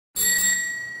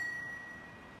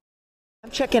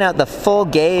Checking out the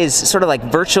FulGaz sort of like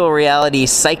virtual reality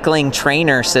cycling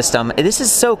trainer system. This is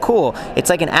so cool. It's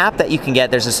like an app that you can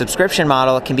get. There's a subscription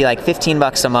model. It can be like 15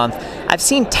 bucks a month. I've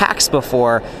seen Tax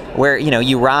before where, you know,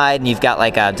 you ride and you've got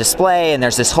like a display and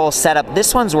there's this whole setup.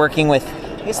 This one's working with,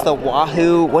 I guess, the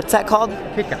Wahoo, what's that called?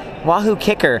 Kicker. Wahoo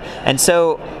Kicker. And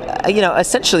so, you know,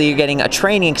 essentially you're getting a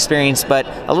training experience, but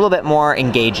a little bit more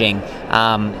engaging.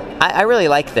 I really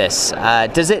like this.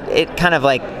 Does it kind of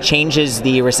like changes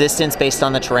the resistance based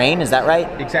on the terrain, is that right?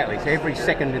 Exactly. So every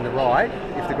second in the ride,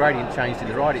 if the gradient changes in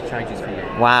the ride, it changes for you.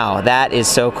 Wow, that is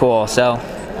so cool. So,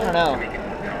 I don't know.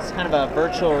 It's kind of a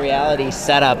virtual reality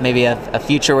setup, maybe a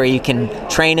future where you can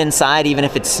train inside even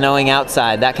if it's snowing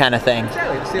outside, that kind of thing.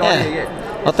 Exactly. That's the idea, yeah.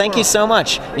 Well, thank you so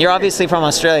much. You're obviously from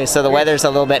Australia, so the weather's a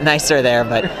little bit nicer there,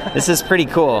 but this is pretty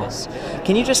cool.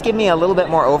 Can you just give me a little bit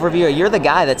more overview? You're the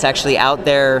guy that's actually out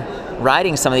there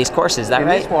riding some of these courses, is that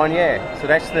right? This one, yeah. So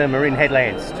that's the Marin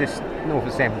Headlands, just north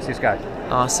of San Francisco.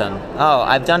 Awesome. Oh,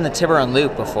 I've done the Tiburon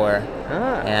Loop before,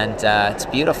 and it's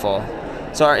beautiful.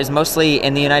 So is mostly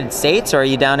in the United States, or are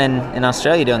you down in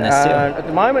Australia doing this too? At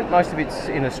the moment, most of it's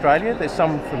in Australia. There's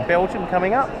some from Belgium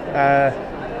coming up.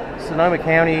 Sonoma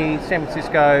County, San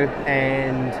Francisco,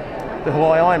 and the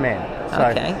Hawaii Ironman. So,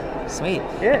 okay, sweet.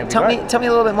 Yeah, tell me a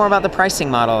little bit more about the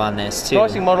pricing model on this too. The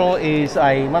pricing model is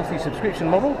a monthly subscription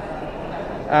model.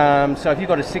 So if you've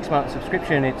got a 6-month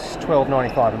subscription, it's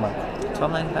 $12.95 a month.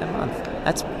 $12.95 a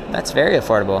month. That's very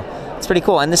affordable. It's pretty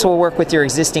cool, and this will work with your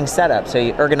existing setup. So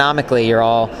ergonomically,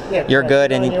 you're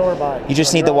good, and you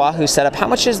just need the Wahoo setup. How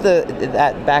much is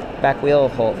that back wheel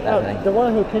hold? The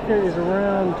Wahoo Kicker is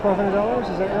around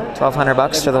 $1,200. Is that right?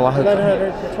 $1,200 for the Wahoo.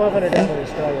 $1,200 in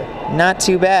Australia. Not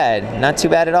too bad. Not too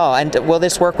bad at all. And will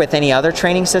this work with any other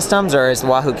training systems, or is the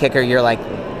Wahoo Kicker you're like?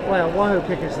 Well, Wahoo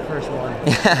Kicker is the first one.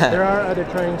 There are other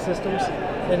training systems,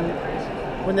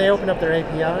 and when they open up their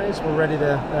APIs, we're ready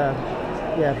to.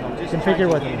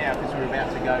 Configure with them. Now because we're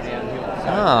about to go downhill. So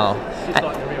Oh, it's just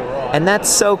like a real ride. And that's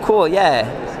so cool.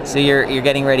 Yeah. So you're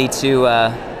getting ready to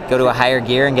go to a higher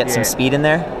gear and get some speed in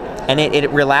there, and it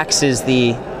relaxes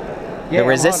the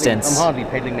resistance. I'm hardly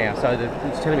pedaling now, so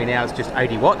it's telling me now it's just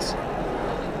 80 watts.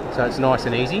 So it's nice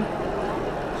and easy.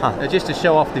 Now just to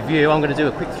show off the view, I'm going to do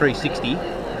a quick 360.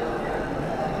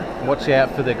 Watch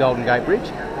out for the Golden Gate Bridge.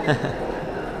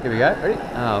 Here we go. Ready?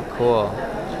 Oh, cool.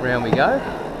 Round we go.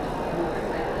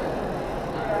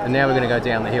 And now we're going to go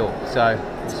down the hill. So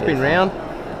spin round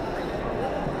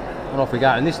and off we go.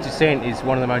 And this descent is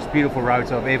one of the most beautiful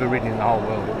roads I've ever ridden in the whole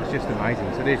world. It's just amazing.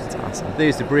 So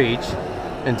there's the bridge,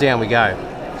 and down we go.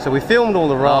 So we filmed all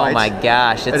the rides. Oh my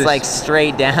gosh, it's like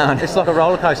straight down. It's like a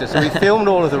roller coaster. So we filmed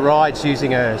all of the rides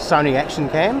using a Sony Action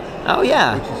Cam. Oh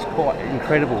yeah. Which is quite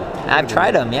incredible. I've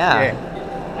tried them, yeah.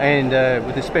 And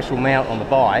with a special mount on the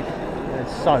bike,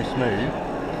 it's so smooth.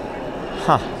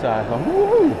 So,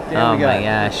 woo, down we go. Oh my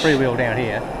gosh. Freewheel down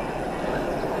here.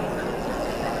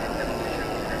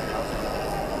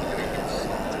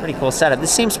 It's a pretty cool setup.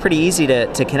 This seems pretty easy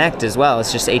to connect as well.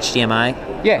 It's just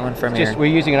HDMI. Yeah, going from we're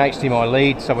using an HDMI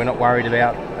lead, so we're not worried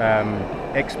about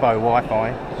Expo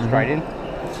Wi-Fi straight in.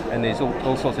 And there's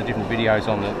all sorts of different videos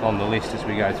on the list as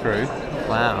we go through.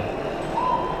 Wow.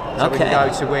 So we can go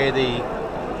to where the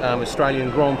Australian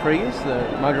Grand Prix is,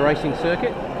 the motor racing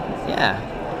circuit. Yeah.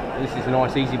 This is a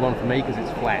nice easy one for me because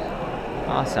it's flat.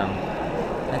 Awesome.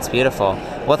 That's beautiful.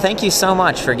 Well, thank you so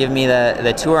much for giving me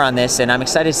the tour on this, and I'm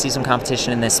excited to see some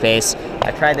competition in this space.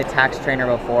 I've tried the Tax Trainer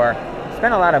before.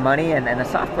 Spent a lot of money, and the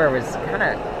software was kind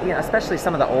of, you know, especially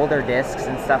some of the older discs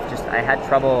and stuff, just I had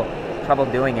trouble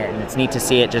doing it, and it's neat to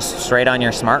see it just straight on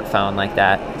your smartphone like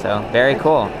that. So very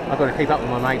cool. I've got to keep up with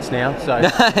my mates now, so.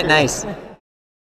 Nice.